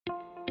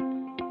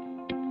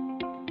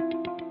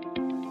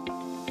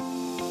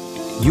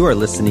You are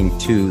listening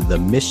to the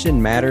Mission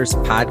Matters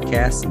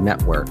Podcast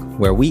Network,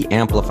 where we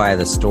amplify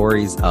the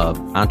stories of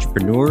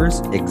entrepreneurs,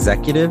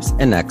 executives,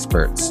 and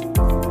experts.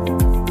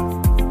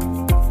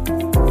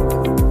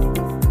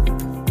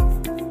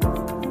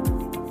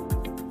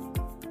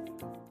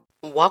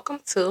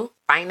 Welcome to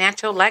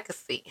Financial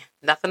Legacy,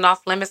 Nothing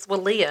Off Limits with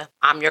Leah.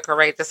 I'm your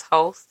courageous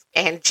host,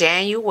 and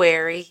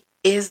January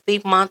is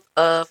the month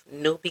of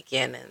new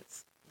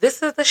beginnings.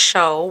 This is the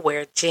show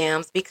where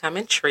gems become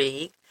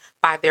intrigued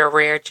by their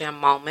rare gem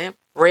moment,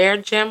 rare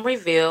gem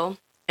reveal,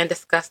 and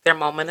discuss their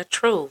moment of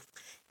truth.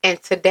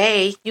 And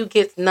today you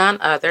get none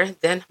other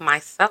than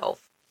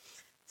myself.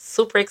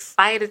 Super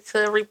excited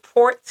to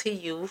report to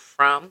you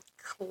from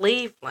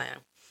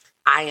Cleveland.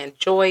 I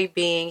enjoy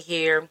being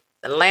here,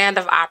 the land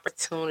of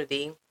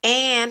opportunity,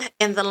 and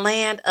in the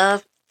land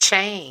of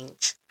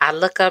change. I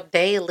look up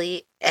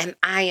daily and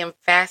I am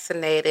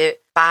fascinated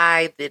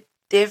by the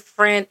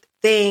different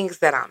things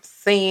that I'm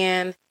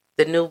seeing,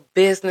 the new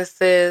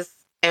businesses,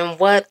 and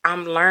what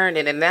I'm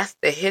learning. And that's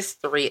the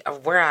history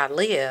of where I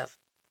live.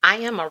 I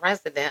am a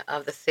resident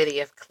of the city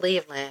of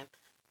Cleveland,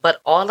 but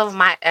all of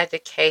my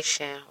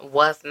education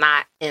was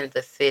not in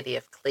the city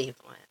of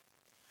Cleveland,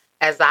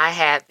 as I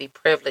had the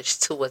privilege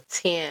to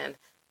attend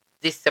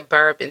the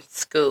suburban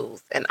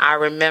schools. And I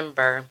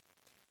remember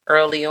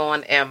early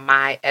on in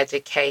my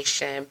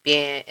education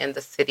being in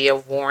the city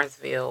of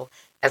Warrensville,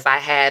 as I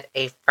had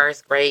a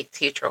first grade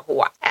teacher who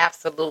I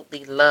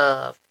absolutely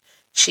loved.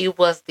 She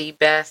was the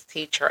best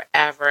teacher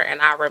ever,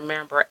 and I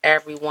remember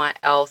everyone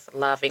else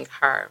loving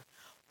her.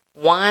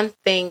 One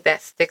thing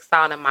that sticks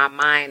out in my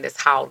mind is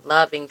how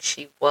loving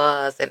she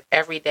was, and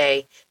every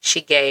day she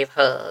gave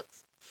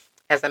hugs.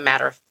 As a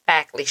matter of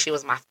fact, she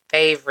was my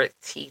favorite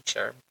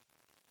teacher.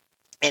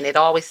 And it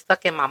always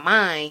stuck in my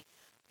mind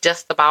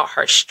just about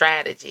her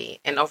strategy.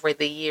 And over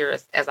the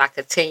years, as I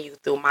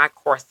continued through my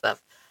course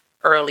of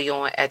early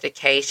on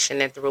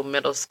education and through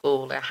middle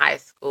school and high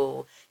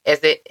school, as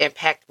it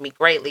impacted me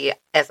greatly,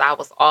 as I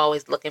was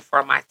always looking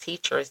for my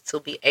teachers to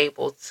be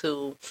able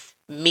to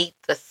meet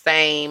the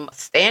same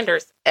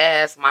standards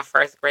as my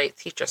first grade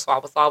teacher. So I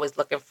was always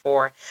looking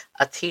for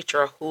a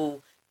teacher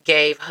who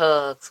gave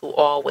hugs, who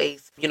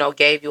always,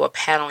 gave you a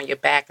pat on your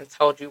back and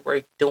told you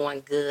were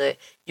doing good.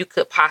 You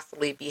could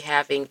possibly be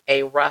having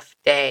a rough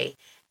day.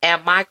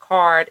 And my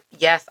card,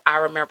 yes, I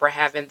remember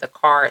having the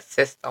card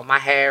system. I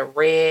had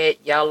red,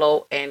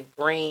 yellow, and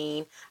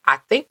green. I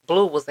think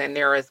blue was in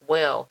there as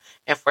well.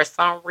 And for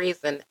some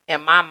reason,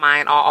 in my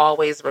mind, I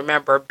always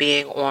remember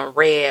being on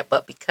red.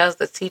 But because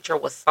the teacher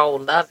was so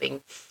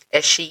loving,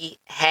 and she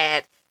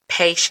had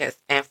patience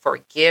and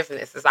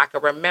forgiveness, as I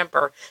could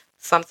remember,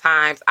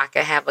 sometimes I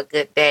could have a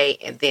good day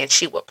and then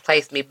she would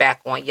place me back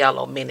on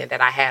yellow, meaning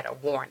that I had a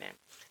warning.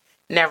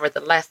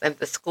 Nevertheless, in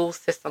the school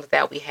systems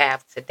that we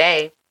have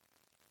today,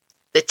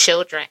 the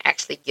children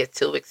actually get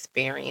to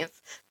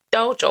experience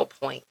dojo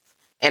points.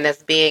 And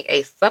as being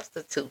a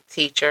substitute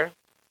teacher,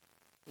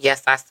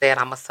 yes, I said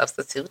I'm a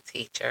substitute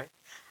teacher,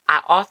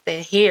 I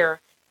often hear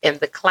in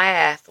the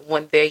class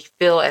when they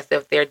feel as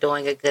if they're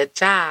doing a good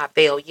job,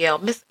 they'll yell,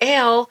 "Miss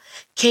L,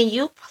 can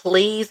you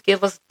please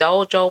give us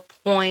dojo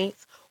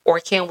points?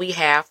 Or can we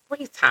have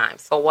free time?"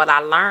 So what I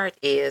learned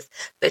is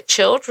the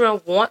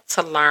children want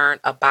to learn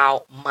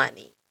about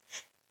money.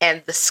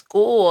 And the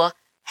school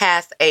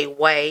has a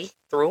way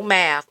through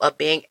math of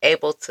being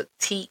able to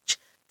teach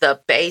the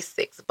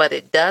basics, but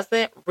it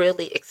doesn't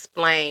really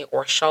explain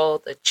or show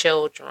the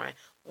children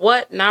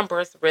what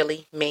numbers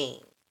really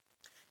mean.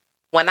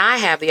 When I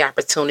have the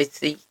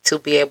opportunity to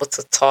be able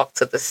to talk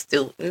to the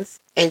students,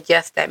 and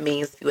yes, that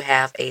means you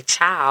have a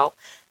child,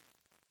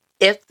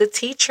 if the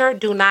teacher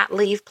do not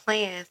leave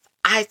plans,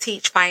 I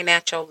teach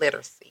financial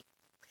literacy.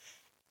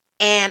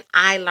 And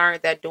I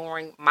learned that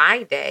during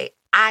my day,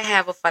 I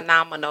have a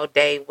phenomenal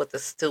day with the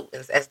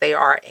students as they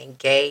are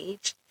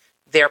engaged,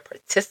 they're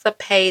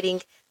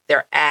participating,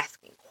 they're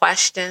asking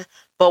questions,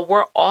 but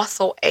we're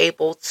also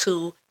able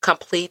to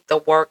complete the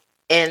work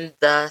in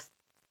the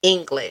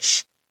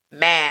English,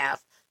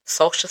 math,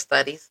 social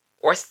studies,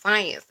 or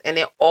science, and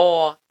it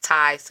all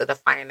ties to the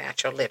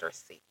financial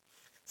literacy.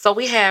 So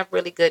we have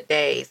really good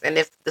days. And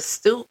if the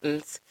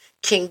students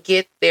can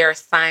get their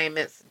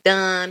assignments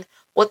done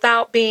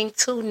without being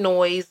too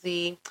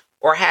noisy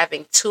or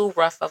having too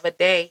rough of a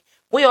day,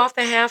 we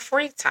often have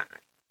free time.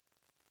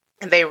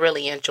 And they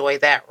really enjoy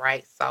that,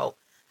 right? So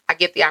I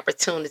get the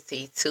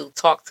opportunity to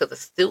talk to the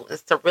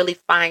students to really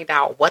find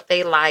out what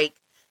they like,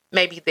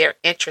 maybe their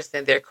interest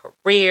in their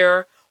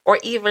career, or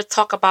even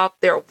talk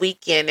about their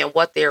weekend and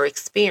what they're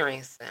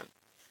experiencing.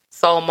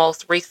 So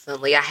most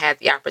recently, I had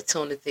the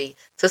opportunity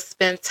to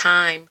spend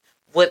time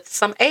with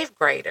some 8th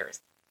graders,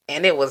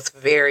 and it was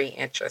very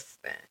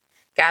interesting.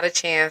 Got a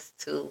chance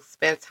to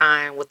spend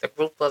time with a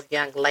group of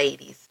young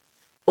ladies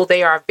who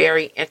they are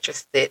very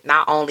interested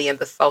not only in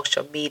the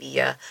social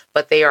media,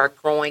 but they are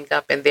growing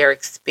up and they're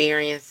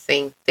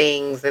experiencing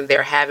things and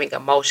they're having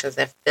emotions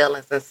and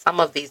feelings. And some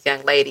of these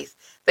young ladies,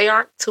 they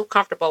aren't too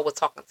comfortable with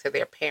talking to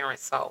their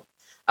parents. So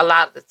a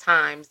lot of the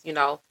times,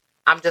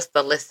 I'm just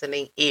a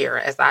listening ear,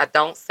 as I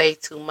don't say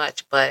too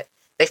much, but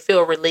they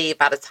feel relieved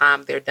by the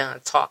time they're done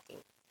talking.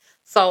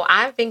 So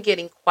I've been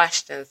getting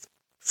questions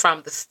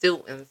from the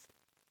students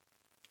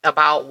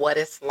about what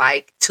it's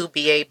like to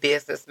be a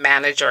business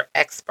manager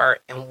expert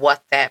and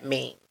what that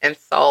means. And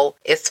so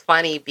it's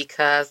funny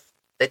because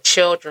the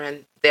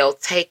children, they'll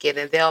take it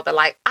and they'll be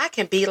like, I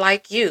can be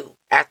like you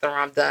after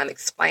I'm done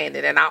explaining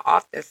it. And I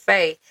often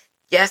say,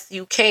 yes,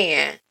 you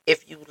can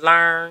if you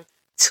learn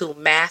to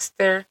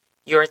master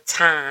your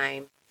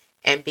time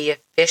and be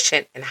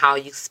efficient in how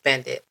you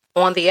spend it.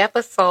 On the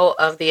episode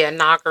of the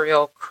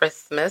inaugural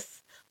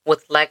Christmas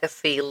with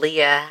Legacy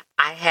Leah,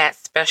 I had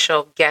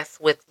special guests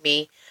with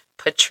me,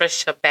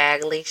 Patricia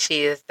Bagley.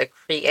 She is the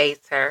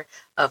creator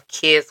of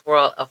Kids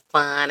World of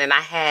Fun. And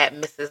I had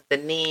Mrs.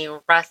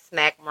 Deneen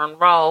Rusnak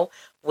Monroe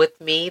with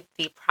me,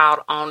 the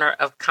proud owner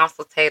of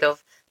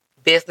Consultative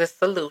Business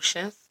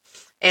Solutions.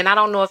 And I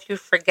don't know if you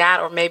forgot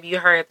or maybe you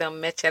heard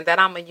them mention that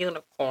I'm a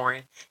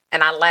unicorn.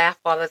 And I laugh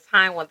all the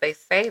time when they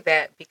say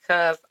that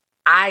because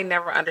I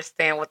never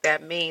understand what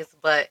that means.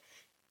 But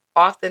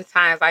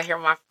oftentimes I hear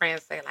my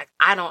friends say, like,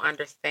 I don't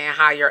understand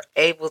how you're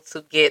able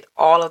to get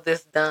all of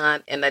this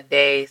done in a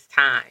day's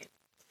time.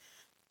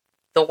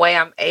 The way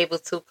I'm able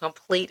to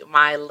complete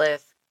my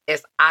list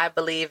is I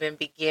believe in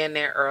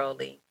beginning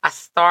early. I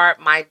start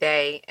my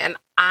day and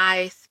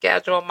I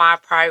schedule my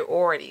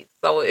priorities.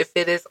 So if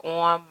it is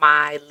on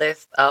my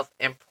list of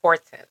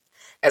importance,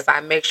 as I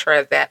make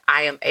sure that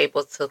I am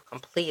able to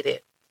complete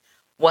it.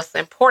 What's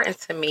important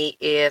to me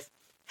is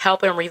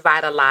helping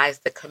revitalize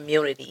the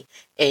community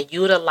and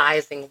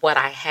utilizing what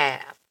I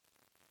have.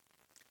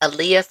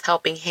 Aaliyah's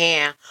Helping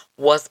Hand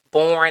was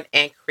born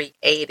and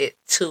created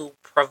to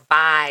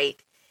provide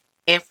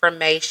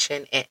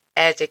information and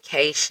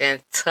education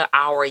to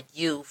our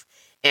youth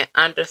in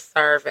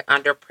underserved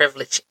and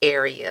underprivileged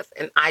areas.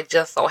 And I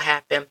just so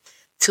happen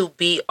to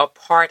be a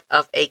part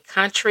of a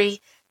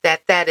country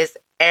that is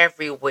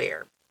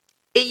everywhere.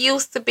 It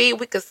used to be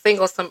we could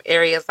single some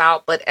areas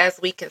out, but as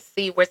we can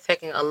see, we're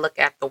taking a look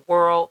at the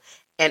world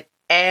and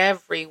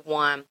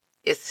everyone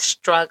is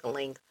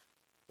struggling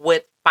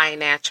with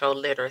financial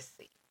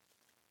literacy,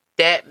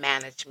 debt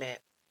management,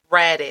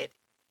 credit.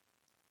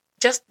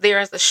 Just there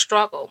is a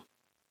struggle.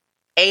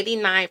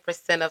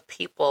 89% of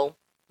people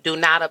do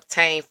not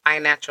obtain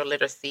financial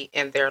literacy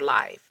in their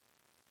life.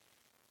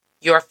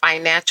 Your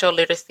financial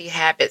literacy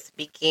habits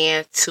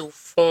begin to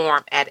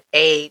form at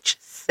age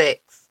 6.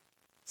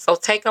 So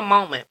take a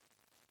moment.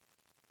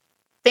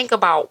 Think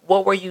about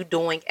what were you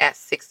doing at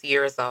 6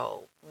 years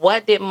old?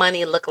 What did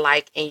money look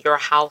like in your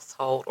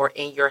household or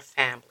in your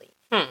family?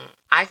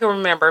 I can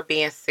remember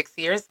being 6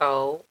 years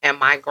old and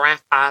my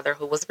grandfather,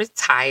 who was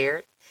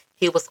retired,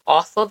 he was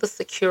also the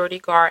security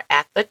guard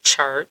at the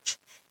church,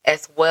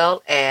 as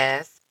well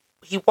as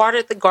he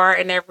watered the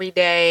garden every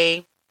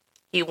day.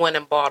 He went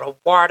and bought a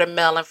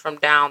watermelon from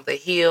down the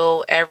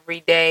hill every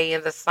day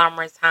in the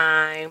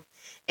summertime.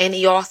 And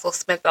he also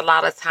spent a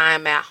lot of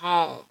time at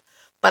home.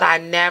 But I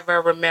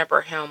never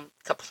remember him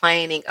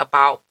complaining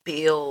about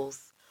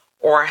bills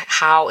or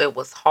how it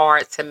was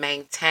hard to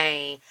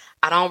maintain.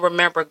 I don't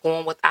remember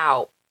going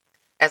without.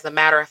 As a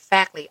matter of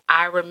fact,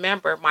 I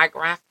remember my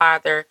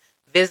grandfather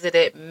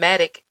visited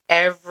Medic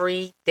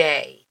every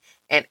day.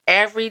 And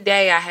every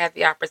day I had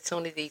the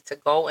opportunity to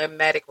go in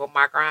Medic with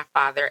my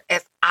grandfather,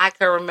 as I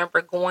could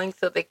remember going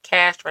to the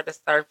cash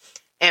register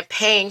and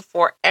paying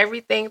for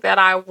everything that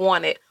I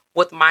wanted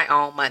with my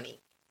own money.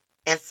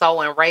 And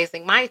so in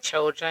raising my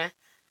children,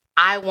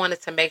 I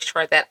wanted to make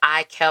sure that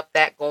I kept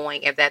that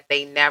going and that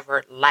they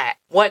never lacked.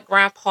 What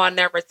Grandpa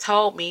never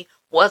told me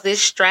was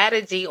his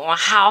strategy on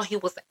how he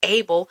was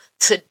able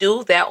to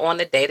do that on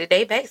a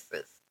day-to-day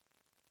basis.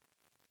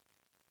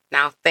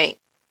 Now think,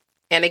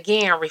 and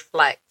again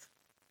reflect.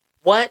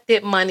 What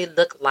did money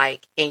look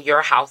like in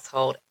your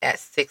household at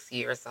 6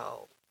 years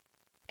old?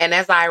 And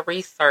as I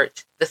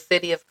researched the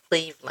city of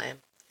Cleveland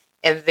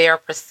and their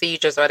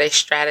procedures or their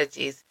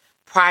strategies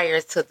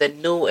prior to the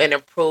new and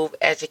improved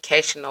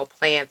educational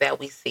plan that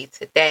we see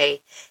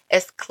today,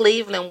 as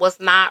Cleveland was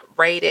not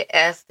rated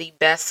as the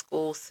best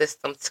school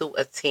system to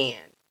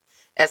attend.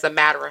 As a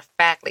matter of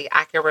fact,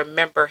 I can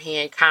remember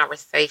hearing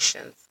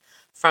conversations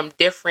from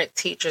different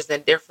teachers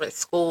in different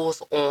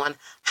schools on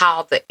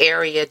how the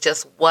area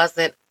just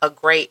wasn't a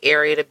great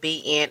area to be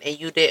in, and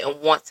you didn't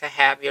want to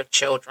have your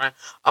children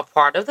a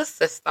part of the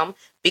system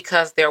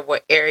because there were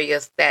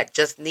areas that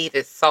just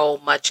needed so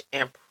much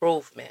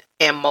improvement.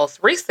 In most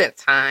recent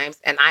times,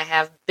 and I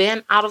have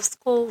been out of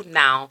school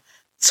now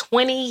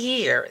 20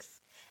 years,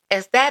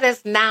 as that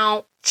has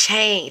now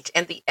changed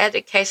and the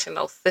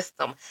educational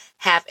system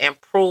have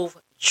improved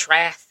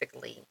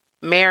drastically.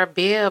 Mayor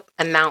Bibb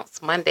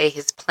announced Monday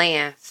his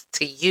plans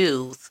to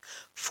use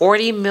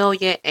 $40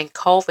 million in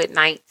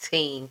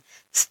COVID-19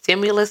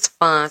 stimulus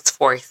funds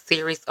for a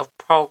series of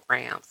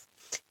programs,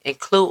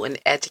 including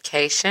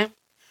education,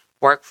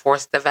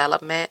 workforce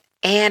development,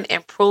 and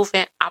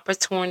improving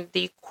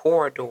opportunity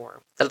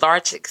corridor. The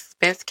largest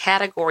expense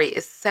category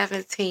is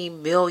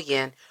 $17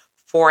 million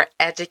for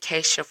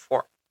education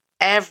for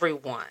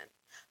everyone,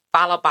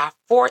 followed by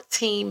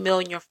 $14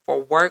 million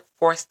for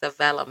workforce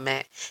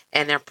development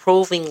and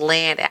improving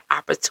land and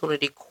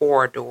opportunity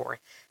corridor,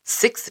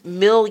 $6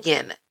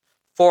 million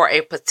for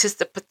a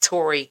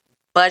participatory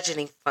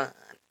budgeting fund,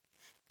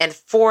 and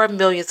 $4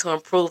 million to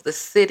improve the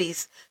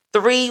city's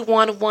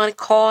 311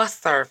 call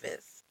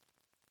service.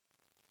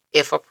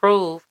 If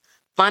approved,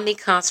 funding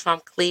comes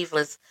from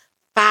Cleveland's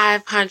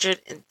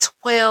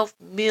 $512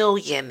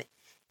 million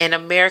in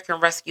American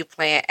Rescue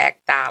Plan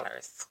Act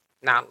dollars.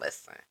 Now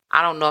listen,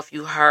 I don't know if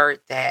you heard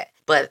that,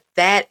 but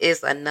that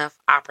is enough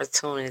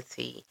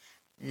opportunity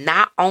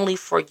not only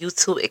for you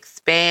to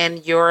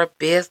expand your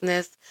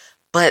business,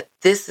 but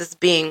this is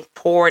being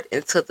poured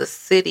into the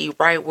city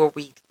right where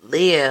we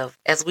live.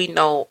 As we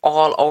know,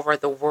 all over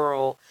the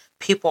world,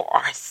 people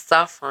are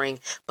suffering,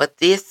 but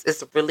this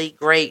is really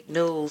great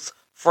news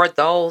for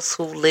those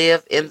who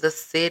live in the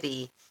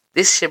city.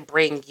 This should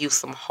bring you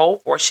some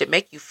hope, or should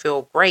make you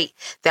feel great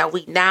that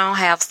we now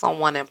have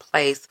someone in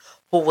place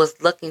who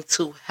was looking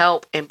to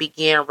help and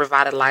begin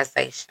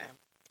revitalization.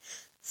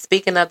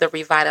 Speaking of the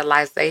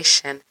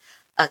revitalization,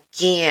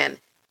 again,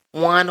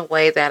 one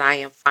way that I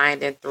am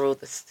finding through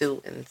the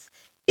students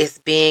is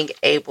being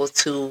able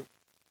to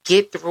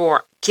get through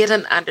or get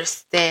an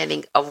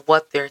understanding of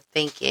what they're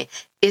thinking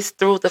is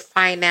through the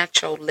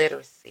financial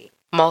literacy.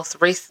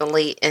 Most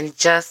recently, in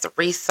just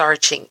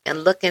researching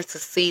and looking to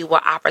see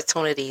what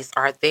opportunities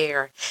are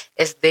there,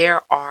 is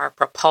there are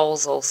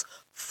proposals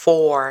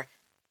for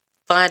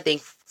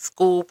funding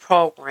school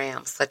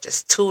programs such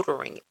as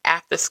tutoring,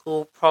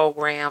 after-school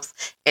programs,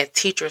 and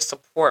teacher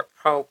support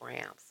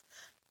programs.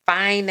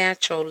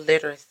 Financial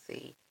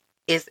literacy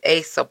is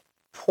a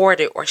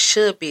supported, or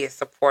should be a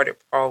supported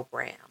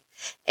program.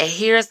 And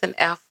here's an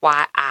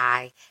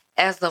FYI,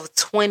 as of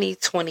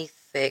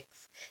 2026,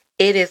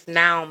 it is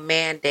now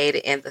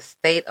mandated in the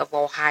state of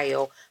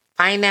Ohio,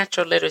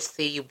 financial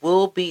literacy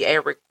will be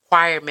a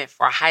requirement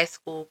for high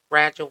school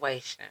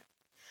graduation.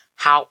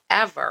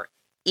 However,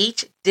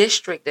 each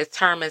district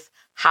determines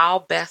how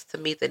best to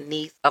meet the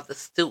needs of the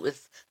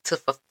students to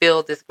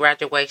fulfill this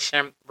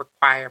graduation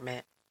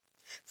requirement.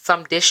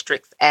 Some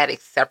districts add a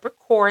separate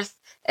course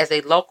as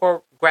a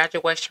local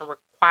graduation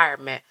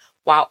requirement,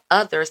 while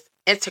others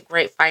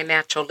integrate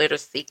financial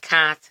literacy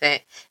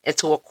content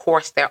into a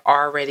course that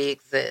already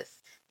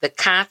exists. The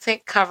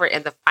content covered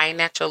in the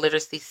financial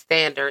literacy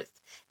standards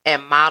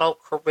and model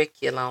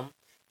curriculum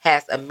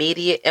has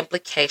immediate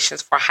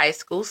implications for high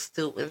school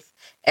students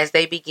as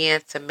they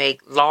begin to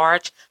make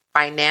large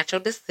financial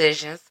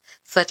decisions,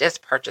 such as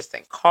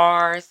purchasing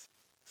cars,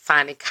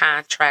 signing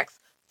contracts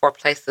for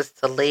places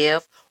to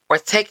live, or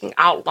taking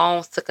out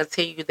loans to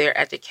continue their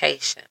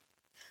education.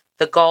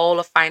 The goal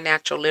of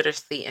financial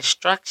literacy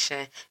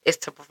instruction is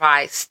to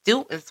provide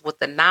students with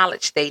the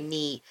knowledge they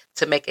need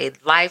to make a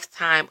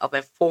lifetime of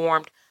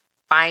informed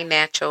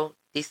financial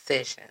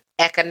decisions.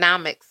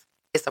 Economics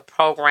is a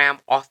program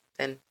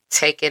often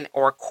taken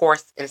or a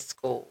course in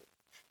school.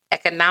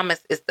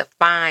 Economics is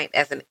defined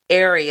as an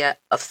area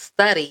of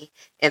study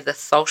in the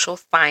social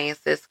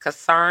sciences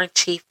concerned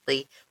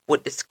chiefly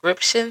with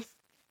descriptions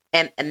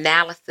and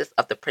analysis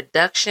of the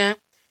production,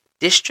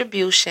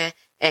 distribution,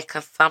 and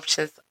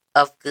consumption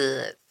of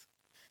goods.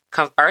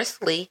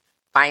 Conversely,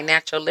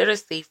 financial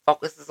literacy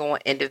focuses on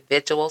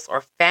individuals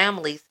or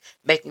families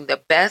making the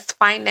best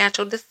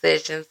financial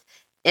decisions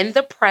in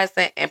the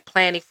present and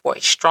planning for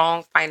a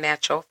strong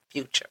financial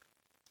future.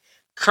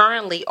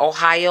 Currently,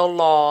 Ohio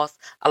laws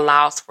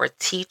allows for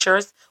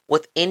teachers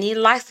with any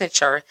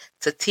licensure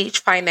to teach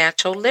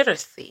financial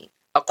literacy.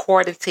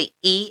 According to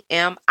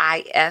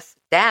EMIS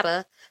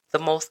data, the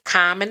most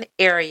common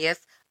areas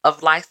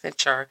of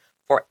licensure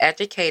for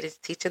educators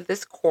teaching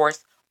this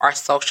course are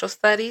social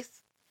studies,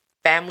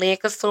 family and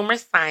consumer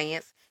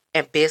science,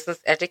 and business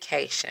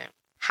education.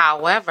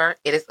 However,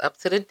 it is up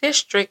to the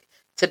district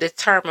to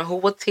determine who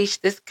will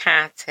teach this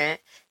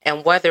content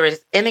and whether it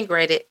is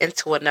integrated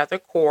into another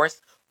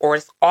course or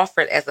is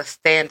offered as a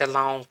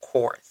standalone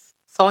course.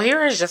 So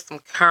here is just some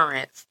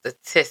current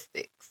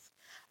statistics.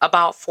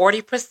 About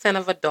 40%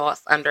 of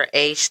adults under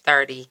age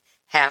 30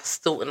 have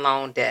student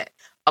loan debt.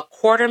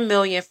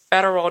 250,000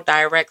 federal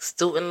direct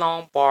student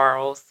loan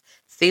borrowers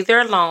see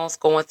their loans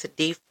go into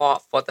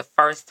default for the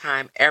first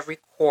time every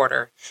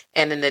quarter,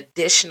 and an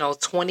additional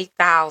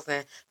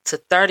 20,000 to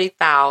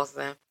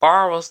 30,000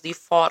 borrowers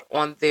default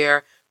on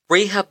their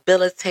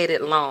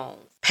rehabilitated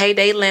loans.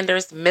 Payday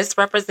lenders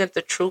misrepresent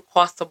the true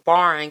cost of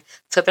borrowing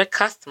to their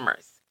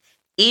customers.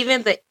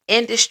 Even the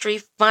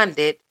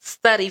industry-funded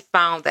study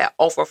found that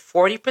over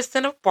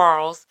 40% of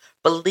borrowers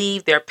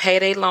believe their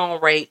payday loan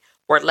rate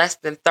were less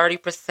than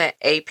 30%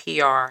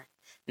 APR,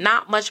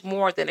 not much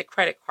more than a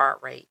credit card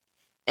rate.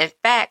 In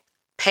fact,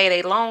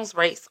 payday loans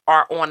rates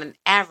are on an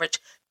average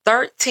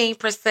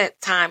 13%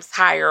 times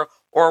higher,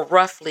 or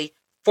roughly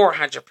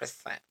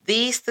 400%.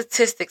 These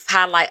statistics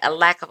highlight a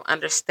lack of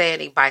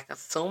understanding by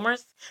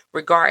consumers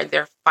regarding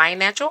their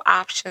financial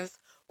options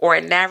or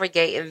in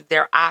navigating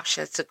their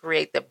options to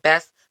create the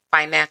best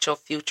financial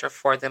future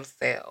for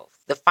themselves.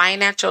 The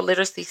financial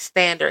literacy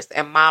standards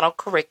and model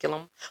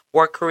curriculum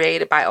were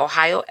created by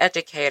Ohio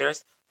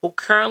educators who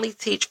currently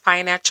teach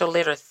financial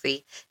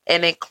literacy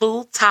and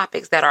include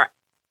topics that our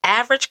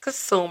average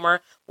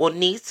consumer will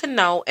need to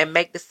know and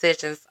make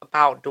decisions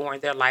about during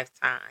their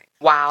lifetime.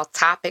 While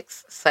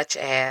topics such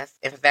as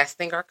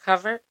investing are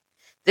covered,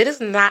 it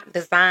is not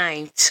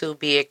designed to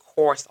be a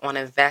course on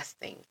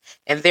investing,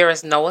 and there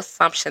is no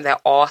assumption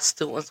that all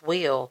students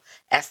will,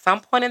 at some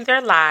point in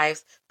their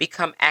lives,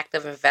 become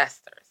active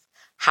investors.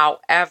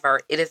 However,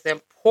 it is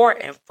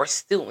important for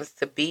students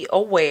to be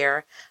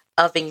aware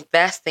of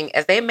investing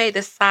as they may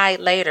decide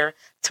later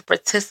to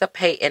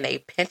participate in a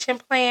pension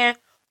plan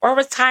or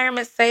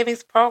retirement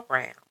savings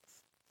programs.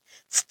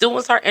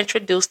 Students are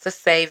introduced to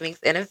savings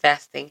and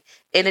investing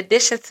in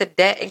addition to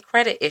debt and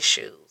credit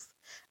issues.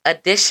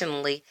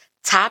 Additionally,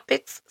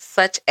 topics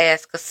such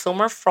as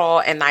consumer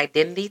fraud and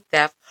identity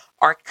theft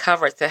are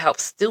covered to help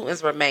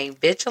students remain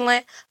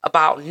vigilant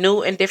about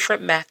new and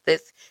different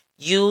methods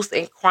used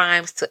in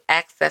crimes to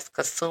access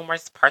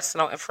consumers'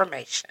 personal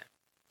information.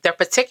 The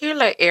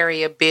particular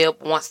area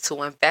BIB wants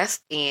to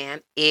invest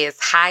in is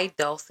high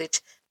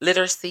dosage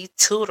literacy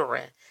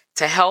tutoring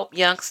to help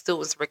young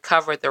students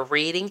recover the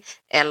reading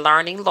and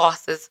learning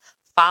losses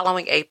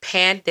following a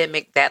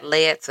pandemic that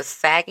led to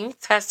sagging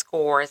test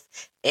scores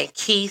in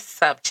key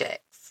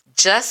subjects.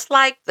 Just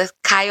like the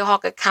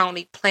Cuyahoga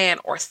County plan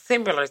or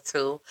similar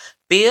to,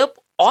 BIB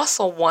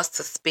also wants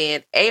to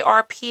spend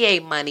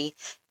ARPA money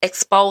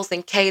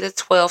exposing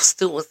K-12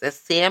 students in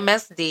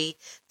CMSD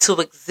to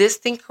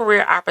existing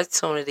career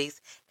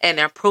opportunities and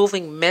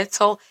improving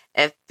mental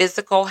and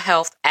physical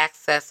health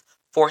access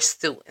for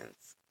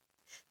students.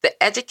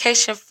 The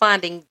education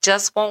funding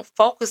just won't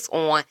focus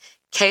on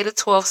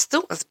K-12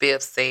 students,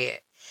 Bibb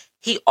said.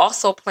 He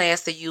also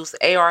plans to use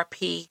ARP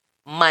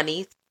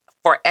money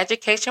for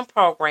education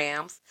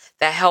programs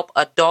that help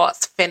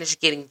adults finish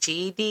getting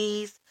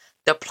GEDs,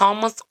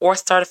 diplomas, or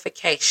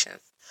certifications,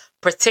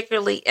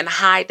 particularly in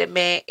high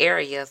demand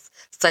areas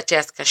such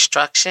as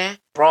construction,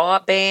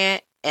 broadband,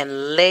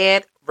 and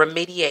lead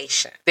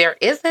remediation. There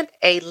isn't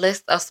a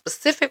list of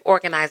specific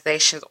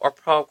organizations or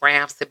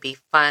programs to be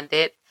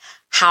funded.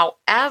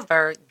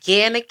 However,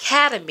 Gann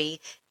Academy,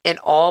 an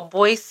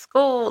all-boys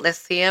school in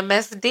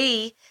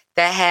CMSD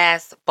that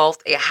has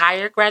both a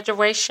higher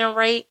graduation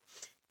rate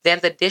than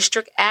the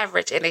district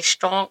average and a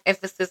strong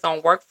emphasis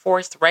on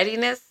workforce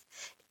readiness,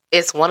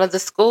 is one of the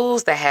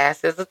schools that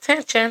has his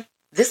attention.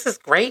 This is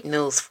great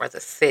news for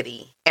the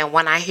city. And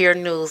when I hear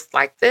news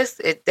like this,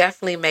 it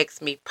definitely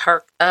makes me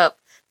perk up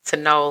to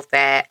know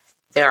that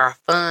there are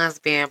funds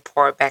being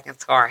poured back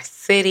into our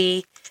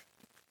city.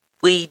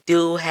 We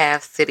do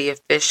have city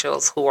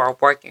officials who are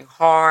working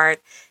hard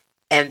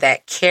and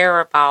that care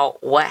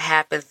about what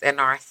happens in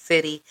our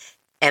city,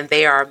 and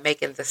they are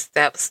making the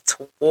steps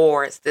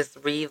towards this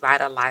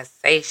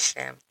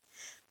revitalization.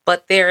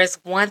 But there is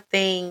one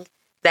thing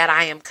that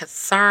I am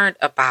concerned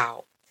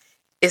about,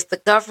 is the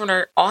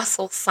governor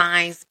also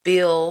signs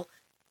bill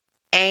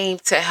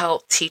aimed to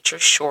help teacher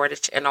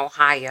shortage in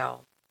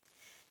Ohio.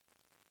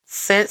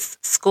 Since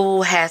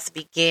school has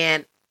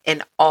begun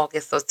in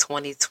August of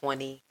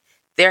 2020,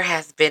 there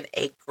has been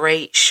a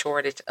great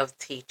shortage of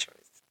teachers.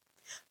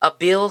 A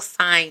bill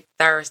signed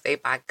Thursday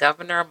by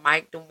Governor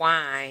Mike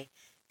DeWine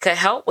could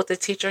help with the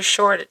teacher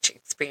shortage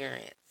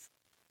experience.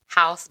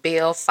 House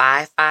Bill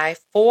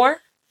 554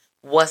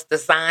 was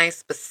designed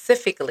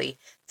specifically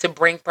to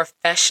bring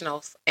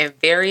professionals in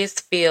various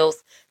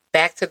fields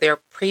back to their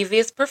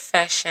previous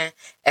profession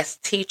as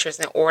teachers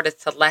in order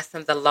to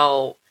lessen the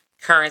load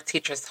current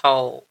teachers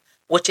hold,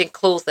 which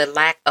includes a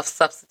lack of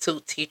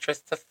substitute teachers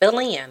to fill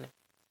in.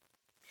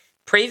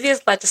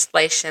 Previous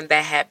legislation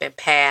that had been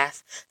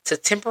passed to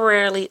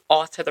temporarily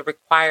alter the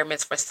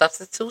requirements for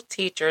substitute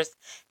teachers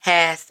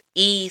has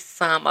eased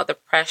some of the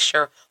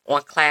pressure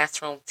on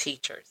classroom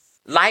teachers.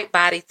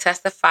 Lightbody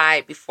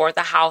testified before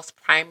the House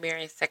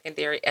Primary and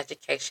Secondary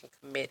Education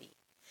Committee.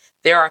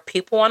 There are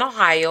people in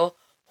Ohio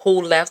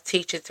who left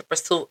teaching to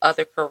pursue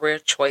other career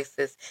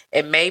choices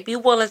and may be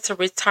willing to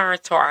return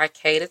to our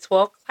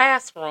K-12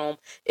 classroom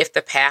if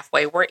the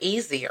pathway were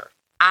easier.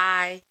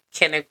 I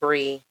can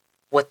agree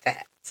with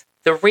that.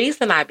 The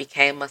reason I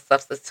became a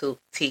substitute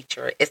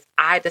teacher is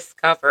I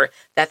discovered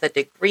that the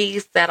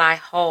degrees that I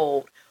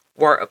hold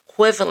were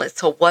equivalent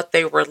to what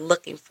they were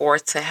looking for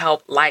to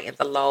help lighten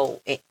the load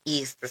and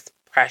ease this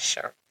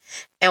pressure.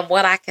 And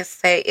what I can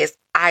say is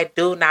I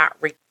do not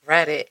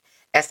regret it,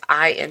 as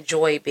I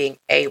enjoy being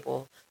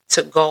able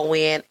to go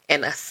in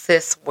and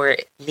assist where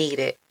it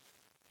needed.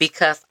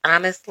 Because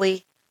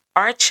honestly,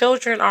 our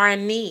children are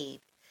in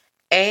need.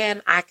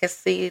 And I can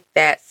see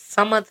that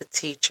some of the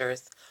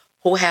teachers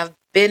who have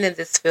been in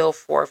this field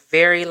for a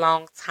very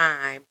long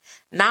time,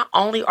 not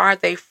only are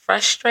they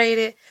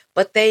frustrated,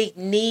 but they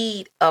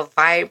need a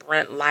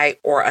vibrant light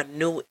or a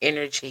new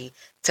energy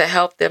to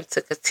help them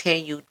to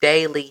continue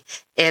daily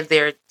in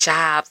their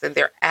jobs and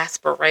their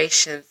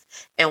aspirations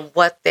and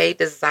what they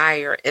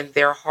desire in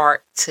their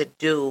heart to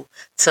do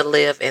to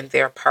live in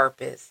their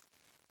purpose.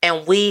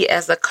 And we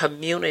as a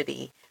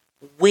community,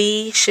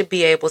 we should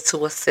be able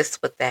to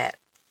assist with that.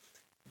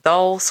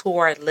 Those who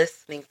are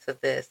listening to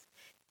this,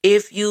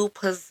 if you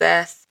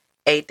possess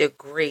a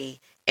degree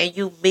and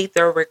you meet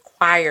the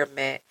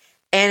requirement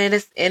and it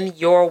is in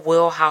your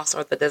wheelhouse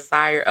or the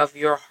desire of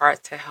your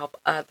heart to help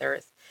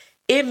others,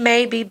 it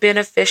may be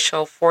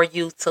beneficial for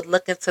you to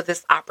look into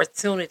this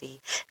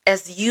opportunity,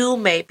 as you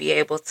may be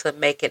able to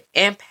make an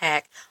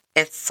impact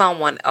in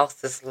someone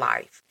else's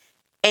life.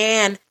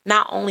 And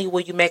not only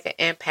will you make an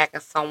impact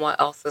in someone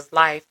else's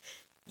life,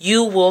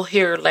 you will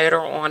hear later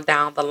on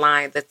down the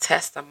line the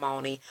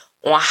testimony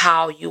on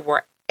how you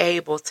were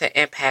able to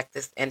impact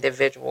this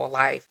individual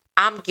life.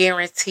 I'm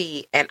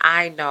guaranteed, and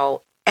I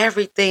know,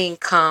 everything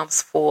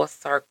comes full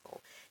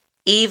circle.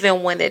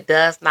 Even when it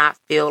does not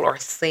feel or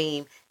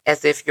seem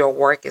as if your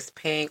work is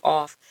paying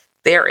off,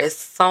 there is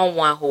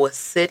someone who is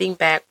sitting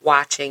back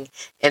watching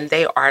and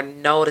they are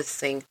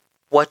noticing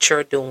what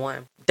you're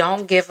doing.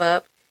 Don't give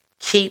up.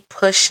 Keep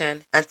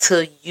pushing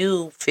until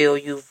you feel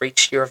you've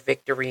reached your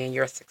victory and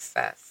your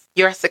success.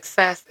 Your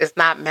success is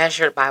not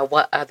measured by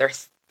what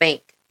others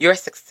think. Your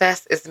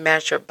success is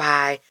measured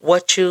by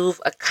what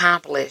you've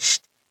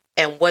accomplished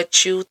and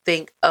what you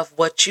think of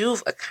what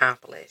you've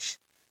accomplished.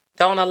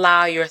 Don't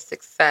allow your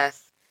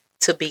success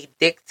to be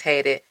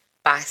dictated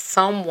by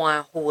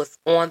someone who is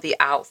on the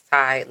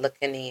outside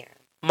looking in.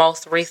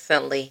 Most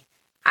recently,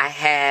 I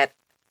had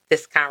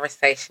this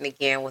conversation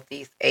again with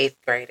these 8th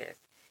graders.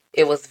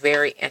 It was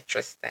very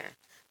interesting.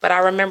 But I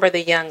remember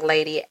the young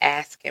lady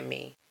asking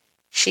me,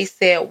 she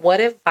said, "What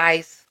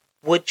advice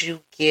would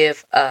you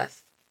give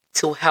us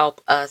to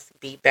help us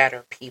be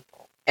better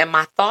people?" And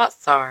my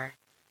thoughts are,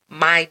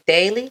 my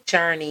daily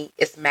journey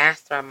is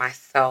mastering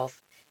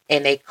myself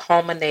in a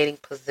culminating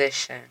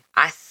position.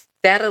 I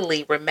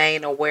steadily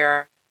remain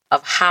aware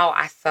of how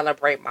I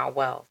celebrate my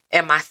wealth.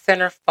 In my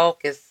center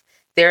focus,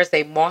 there's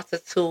a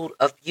multitude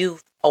of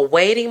youth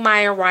awaiting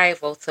my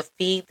arrival to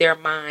feed their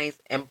minds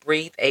and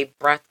breathe a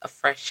breath of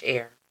fresh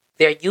air.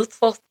 Their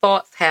youthful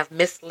thoughts have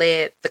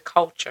misled the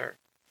culture.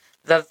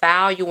 The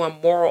value and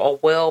moral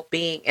of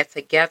well-being and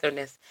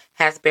togetherness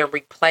has been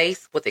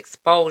replaced with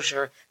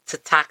exposure to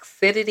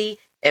toxicity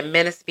and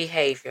menaced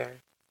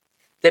behavior.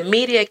 The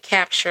media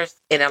captures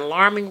an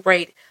alarming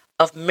rate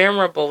of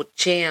memorable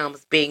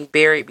gems being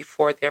buried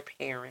before their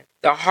parents.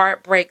 The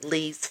heartbreak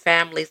leaves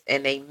families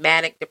in a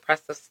manic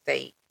depressive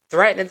state,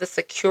 threatening the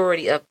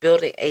security of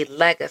building a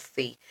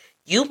legacy.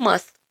 You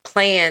must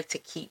plan to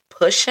keep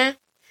pushing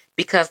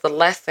because the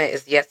lesson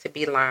is yet to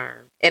be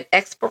learned. An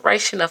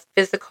exploration of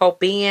physical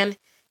being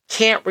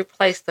can't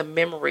replace the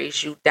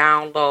memories you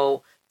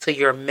download to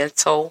your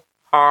mental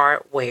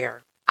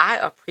hardware. I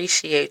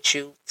appreciate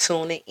you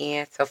tuning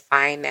in to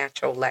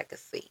Financial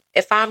Legacy.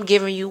 If I'm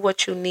giving you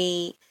what you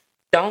need,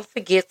 don't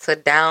forget to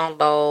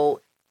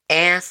download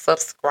and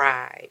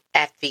subscribe.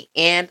 At the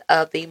end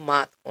of the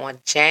month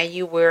on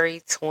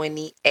January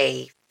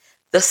 28th,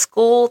 the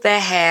school that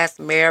has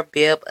Mayor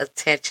Bibb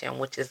attention,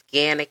 which is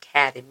Gann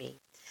Academy,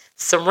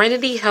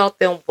 Serenity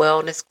Health and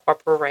Wellness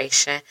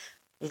Corporation,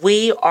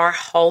 we are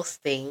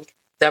hosting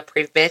the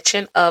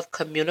Prevention of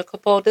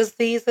Communicable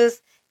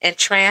Diseases and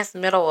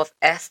Transmittal of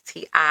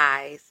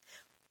STIs.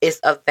 Is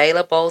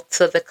available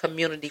to the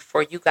community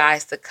for you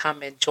guys to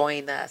come and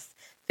join us.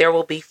 There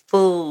will be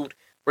food,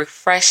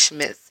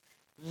 refreshments,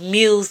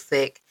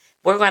 music.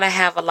 We're going to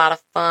have a lot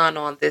of fun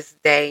on this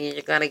day, and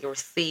you're going to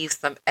receive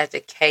some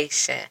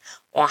education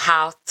on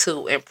how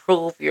to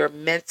improve your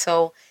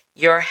mental,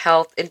 your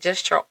health, and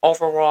just your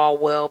overall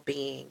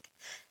well-being.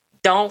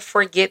 Don't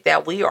forget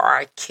that we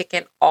are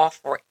kicking off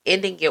or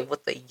ending it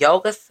with a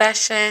yoga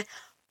session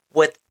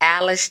with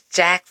Alice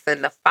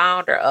Jackson, the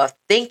founder of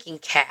Thinking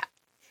Cap.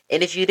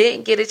 And if you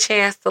didn't get a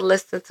chance to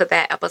listen to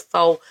that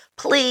episode,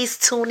 please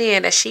tune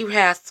in, as she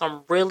has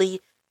some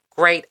really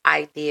great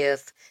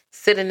ideas.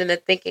 Sitting in the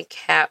Thinking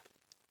Cap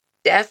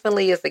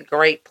definitely is a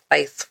great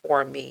place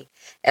for me,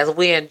 as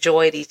we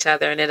enjoyed each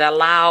other and it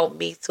allowed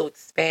me to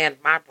expand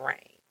my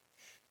brain.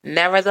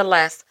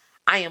 Nevertheless,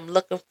 I am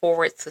looking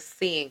forward to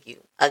seeing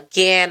you.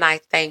 Again, I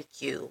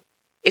thank you.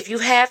 If you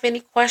have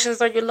any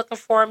questions or you're looking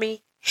for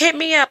me, hit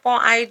me up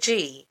on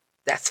IG.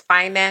 That's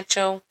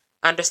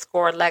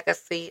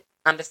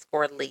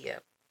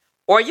financial_legacy_Leah.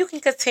 Or you can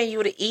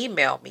continue to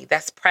email me.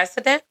 That's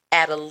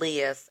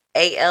president@Aleas,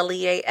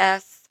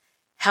 ALEAS,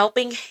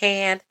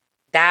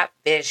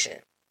 helpinghand.vision.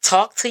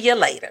 Talk to you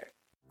later.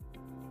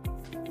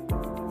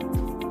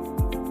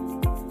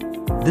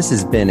 This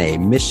has been a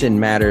Mission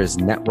Matters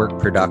Network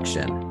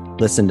production.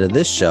 Listen to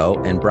this show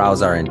and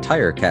browse our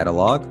entire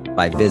catalog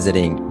by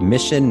visiting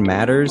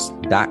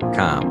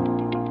missionmatters.com.